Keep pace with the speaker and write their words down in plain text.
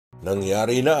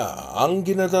Nangyari na ang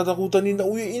kinatatakutan ni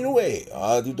Inoue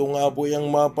at ito nga po ang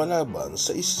mapalaban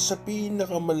sa isa sa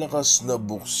pinakamalakas na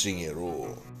boksingero.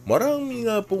 Marami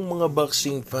nga pong mga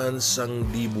boxing fans ang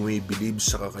di bumibilib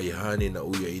sa kakayahan ni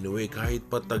Inoue kahit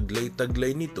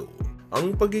pataglay-taglay nito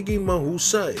ang pagiging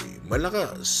mahusay,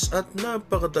 malakas at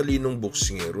napakatalinong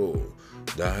boksingero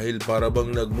dahil para bang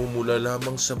nagmumula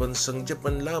lamang sa bansang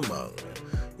Japan lamang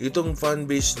itong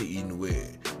fanbase ni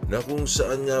Inoue na kung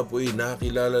saan nga po ay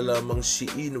nakilala lamang si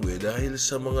Inoue dahil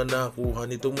sa mga nakuha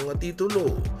nitong mga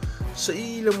titulo sa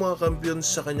ilang mga kampiyon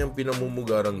sa kanyang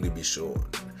pinamumugarang dibisyon.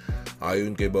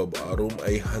 Ayon kay Bob Arum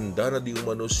ay handa na di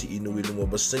umano si Inoue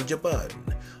lumabas ng Japan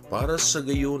para sa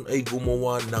gayon ay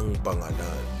gumawa ng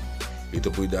pangalan. Ito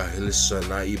po'y dahil sa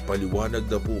naipaliwanag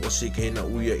na po kasi kay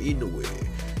Inoue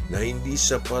na hindi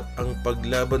sapat ang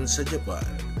paglaban sa Japan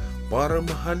para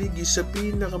mahaligi sa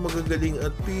pinakamagagaling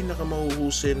at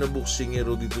pinakamahuhusay na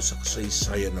boksingero dito sa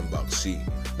kasaysayan ng boxing.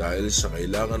 Dahil sa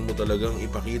kailangan mo talagang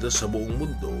ipakita sa buong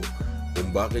mundo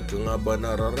kung bakit ka nga ba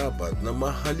nararapat na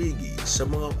mahaligi sa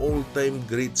mga all-time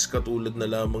greats katulad na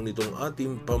lamang nitong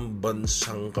ating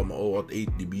pambansang kamao at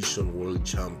 8th Division World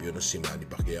Champion na si Manny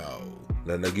Pacquiao,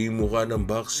 na naging mukha ng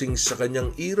boxing sa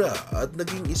kanyang era at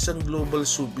naging isang global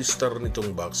superstar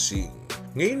nitong boxing.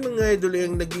 Ngayon mga idol ay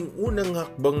ang naging unang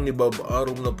hakbang ni Bob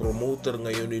Arum na promoter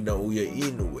ngayon ni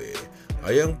Inoue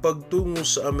ay ang pagtungo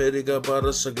sa Amerika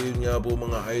para sa gayon nga po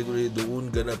mga idol ay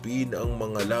doon ganapin ang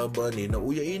mga laban ni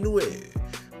Inoue.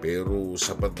 Pero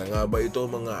sapat na nga ba ito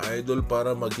mga idol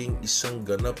para maging isang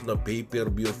ganap na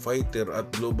pay-per-view fighter at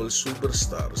global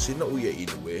superstar si Inoue?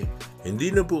 Hindi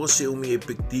na po kasi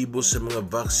umiepektibo sa mga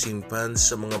boxing fans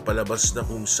sa mga palabas na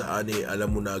kung saan ay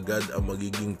alam mo na agad ang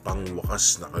magiging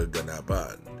pangwakas na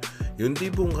kaganapan. Yung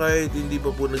tipong kahit hindi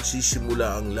pa po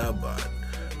nagsisimula ang laban,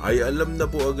 ay alam na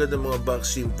po agad ng mga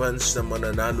boxing fans na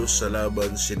mananalo sa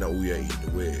laban si Inoue.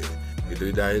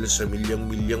 Ito'y dahil sa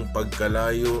milyang-milyang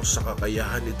pagkalayo sa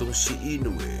kakayahan nitong si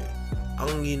Inoue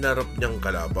ang hinarap niyang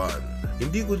kalaban.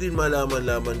 Hindi ko din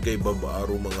malaman-laman kay Bob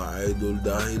Arum mga idol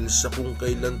dahil sa kung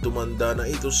kailan tumanda na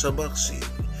ito sa boxing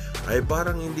ay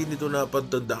parang hindi nito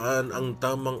napagtandaan ang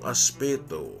tamang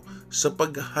aspeto sa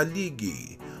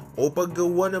paghaligi o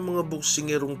paggawa ng mga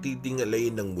boksingerong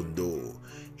titingalain ng mundo.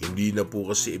 Hindi na po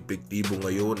kasi epektibo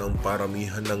ngayon ang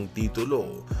paramihan ng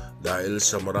titulo dahil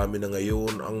sa marami na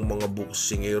ngayon ang mga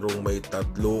boksingerong may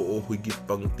 3 o higit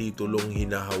pang titulong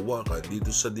hinahawakan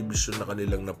dito sa dibisyon na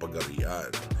kanilang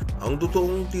napagarian. Ang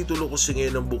totoong titulo kasi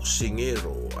ngayon ng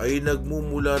boksingero ay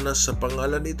nagmumula na sa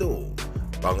pangalan nito.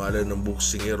 Pangalan ng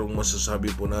boksingerong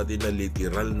masasabi po natin na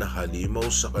literal na halimaw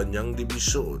sa kanyang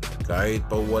dibisyon kahit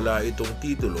pa wala itong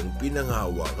titulong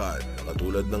pinanghawakan,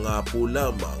 katulad na nga po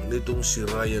lamang nitong si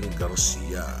Ryan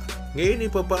Garcia. Ngayon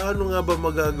paano nga ba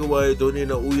magagawa ito ni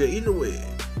Inoue?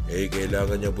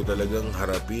 Kailangan niya po talagang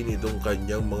harapin itong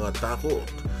kanyang mga takot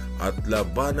at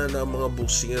labanan ng mga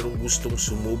boksingerong gustong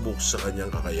sumubok sa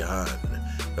kanyang kakayahan.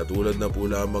 Katulad na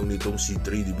po lamang nitong si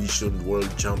 3 Division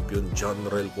World Champion John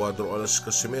Rel Cuadro Alas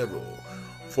Casimero,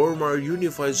 former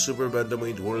Unified Super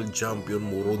Bantamweight World Champion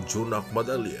Murod Jun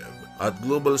Akhmadaliev, at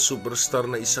global superstar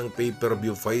na isang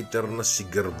pay-per-view fighter na si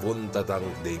Gervonta Tank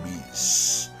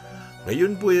Davis.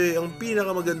 Ngayon po ay ang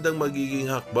pinakamagandang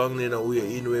magiging hakbang ni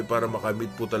Inoue para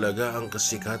makamit po talaga ang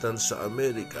kasikatan sa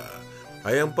Amerika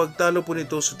ay ang pagtalo po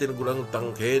nito sa tinagurang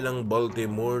tangke ng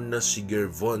Baltimore na si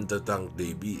Gervonta Tank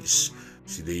Davis.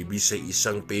 Si Davis ay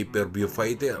isang pay-per-view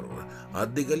fighter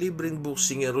at dekalibreng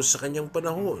boksingero sa kanyang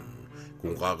panahon.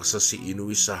 Kung kakasa si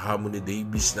Inoue sa hamon ni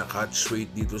Davis na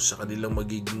catchweight dito sa kanilang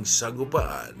magiging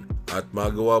sagupaan at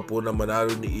magawa po na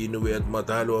manalo ni Inoue at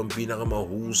matalo ang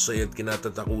pinakamahusay at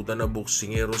kinatatakutan na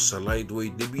boksingero sa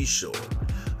lightweight division,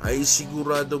 ay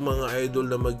sigurado mga idol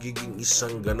na magiging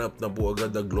isang ganap na po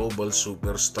agad na global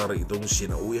superstar itong si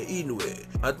Inoue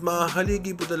at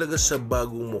mahaligi po talaga sa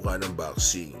bagong mukha ng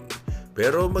boxing.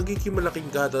 Pero magiging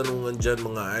malaking katanungan dyan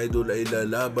mga idol ay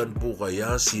lalaban po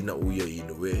kaya si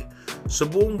Inoue? Sa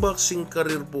buong boxing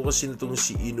career po kasi nitong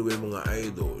si Inoue mga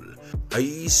idol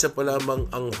ay isa pa lamang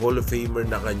ang Hall of Famer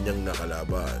na kanyang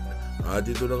nakalaban. At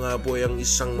ito na nga po ay ang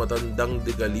isang matandang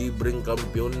dekalibreng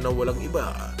kampiyon na walang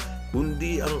iba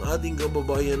kundi ang ating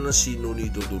kababayan na si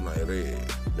Nonito Donaire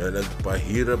na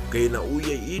nagpahirap kay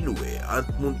Inoue at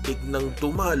muntik nang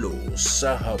tumalo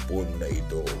sa hapon na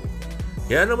ito.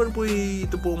 Kaya naman po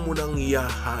ito po munang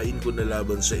iyahain ko na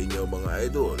laban sa inyo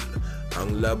mga idol.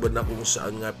 Ang laban na kung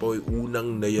saan nga po ay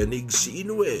unang nayanig si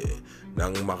Inoue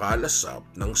nang makalasap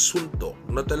ng suntok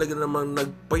na talaga namang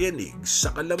nagpayanig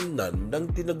sa kalamnan ng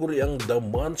tinaguriang The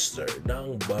Monster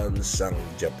ng bansang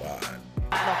Japan.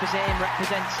 And opposite him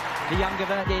represents the younger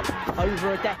Verdin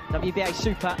over a deck. WBA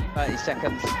Super. 30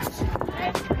 seconds.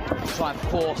 Try and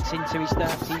force into his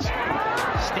 30s.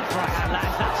 Stiff right hand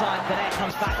lands that time. Danair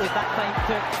comes back with that feint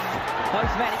hook.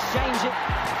 Both men exchange it.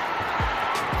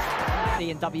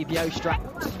 The WBO strap,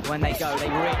 when they go, they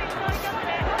rip.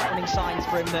 Warning signs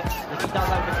for him that if he does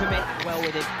overcommit, well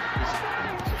with him.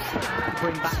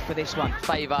 Bring back for this one.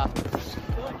 Favour.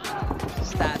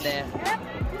 Stand there.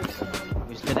 It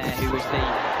was Danair who was the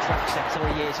track set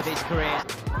 3 years of his career.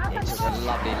 It was a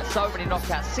lovely, so many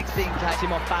knockouts, 16 Kept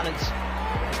him off balance.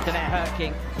 Danair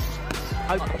hurking.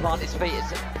 Open plant his feet,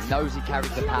 he knows he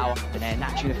carries the power. Danair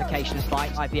natural unification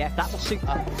fight. IBF, that will suit.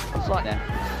 It's like that.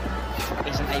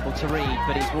 Isn't able to read,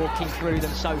 but he's walking through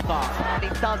them so far. And he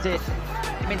does it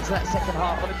into that second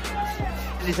half.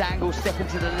 His angle, stepping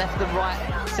to the left and right.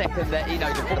 Second, that you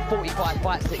know, the 45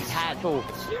 fights that he's had for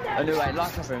Inoue,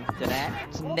 like I said, Danair,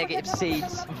 some negative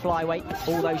seeds. Flyweight,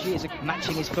 all those years of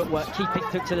matching his footwork, keeping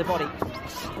it to the body.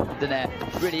 Danair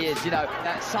really is, you know,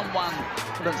 someone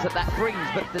that brings,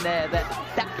 but Danair,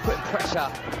 that putting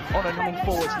pressure on and coming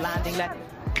forwards, landing left,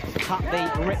 cut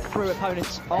the rip through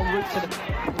opponents en route to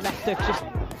the left hook. Just.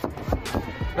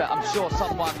 But I'm sure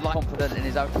someone like confident in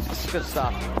his own good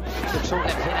stuff. Good short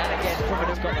left in and again.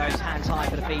 Providence got those hands high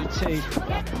for the feed too.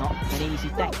 Not an easy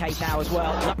decade now as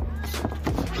well.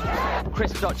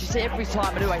 Crisp shots, you see every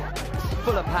time Inoue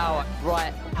full of power,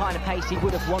 right, kind of pace he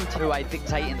would have wanted. Inoue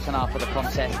dictating tonight for the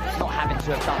contest, not having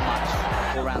to have done much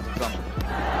 4 rounds of front.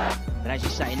 And as you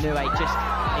say, Inoue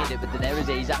just hit it with Danair, is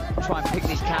he? He's up, try and pick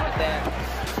these counters there.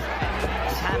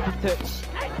 His hand took.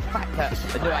 The fact that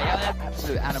Inoue,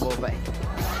 absolute animal, but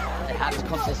they had this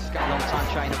contest. Got a long time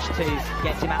training to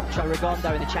get him out.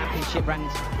 Regondo in the championship ran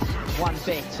one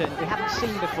bit, and we haven't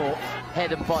seen before.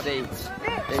 Head and body.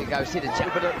 There you go. See the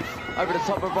jab over the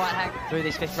top of right hand. Through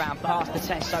this 5th round, past the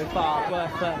test so far.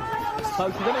 Worth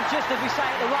both of them. And just as we say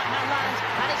it, the right hand lands,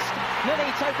 and it's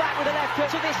Nonito back with the left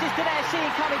hook. So this is Danair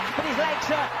seeing coming, but his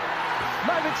legs are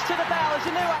moments to the bell as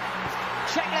Inoue.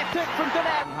 Check left hook from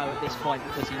Danair. At this point,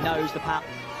 because he knows the power.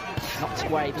 Not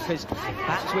sway, because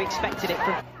perhaps we expected it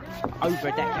from over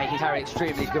a decade. He's carrying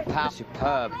extremely good power.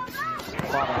 Superb.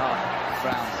 5.5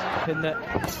 rounds. And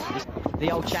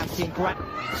the old champion grab.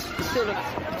 Still look.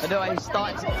 Inoue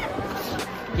starting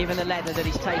to... Given the leather that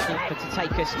he's taking to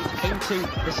take us into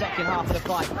the second half of the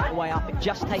fight, all the way up, it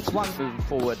just takes one. Moving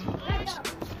forward.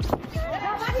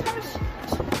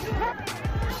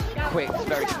 Quick,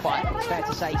 very spike. Fair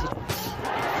to say.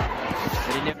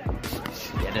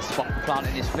 Yeah, the spot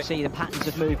planting his feet. See the patterns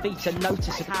of move. Vita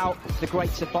notice of how the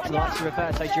greats have boxed like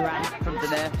Roberto Duran from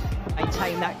Danair.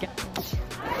 Maintain that gap.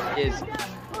 Is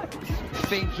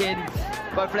thinking,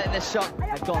 both letting this shot.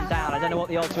 Had gone down. I don't know what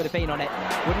the odds would have been on it.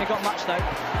 Wouldn't have got much though.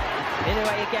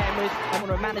 Inoue again with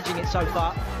Emma managing it so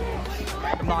far.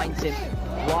 Reminds him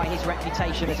why his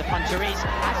reputation as a puncher is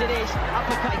as it is.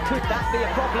 Uppercut, could that be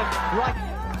a problem? Right.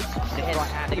 The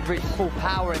right hand, he brings full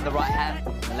power in the right hand.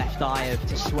 The left eye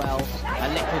to swell, a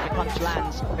little bit punch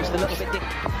lands, just a little bit dip.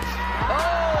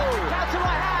 Oh! Counter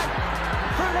right hand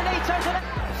from Nonito to the...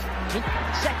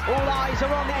 Set, all eyes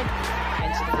are on him.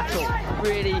 Into the battle.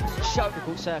 Really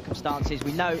difficult circumstances.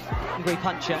 We know angry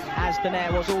puncher, as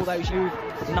Danair was all those you've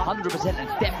not 100% and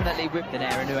definitely with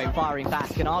Danair and Inoue firing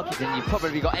back and arguing. You've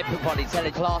probably got everybody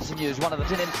telling classing you as one of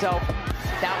them in himself.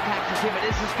 Down catches him, and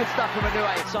this is good stuff from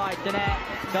Inoue. Side, Danair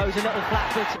goes a little flat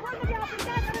foot.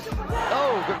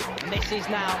 Oh, good. And this is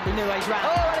now Inoue's round.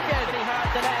 Oh, and again. He hurt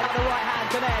Danair on the right hand.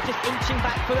 Danair just inching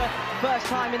back for the first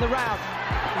time in the round.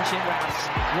 Inching rounds.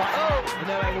 Right. Oh.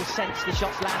 Inoue will sense the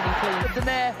shots landing clean.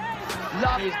 Danair,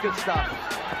 love his good stuff.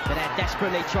 Danair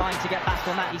desperately trying to get back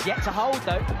on that. He's yet to hold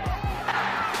though.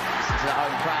 Listen to the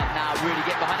home crowd now, really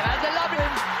get behind him. And they love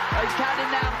him. Oh, he's counting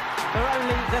now. They're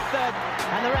only the 3rd,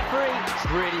 and the referee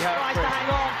really tries to hang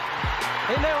on.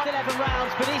 Inoue 11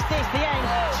 rounds, but is this the end?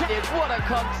 Oh, what a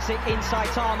contest.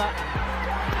 Inside Tama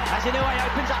as Inoue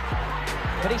opens up.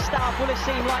 But his start will have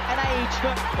seemed like an age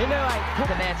for Inoue.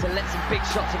 Danair to let some big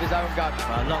shots of his own go.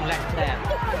 Well, long left there.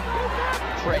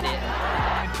 Credit.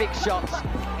 Big shots.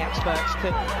 Experts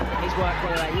to his work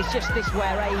anyway. It's just this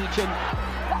where age and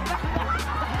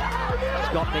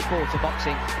he's got the quarter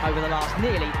boxing over the last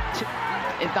nearly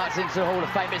inducted into the Hall of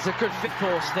Fame. It's a good fit. Of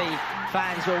course, the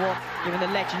fans will want, given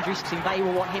the legendary team, they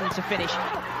will want him to finish.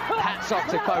 Hats off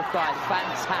to both guys.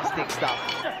 Fantastic stuff.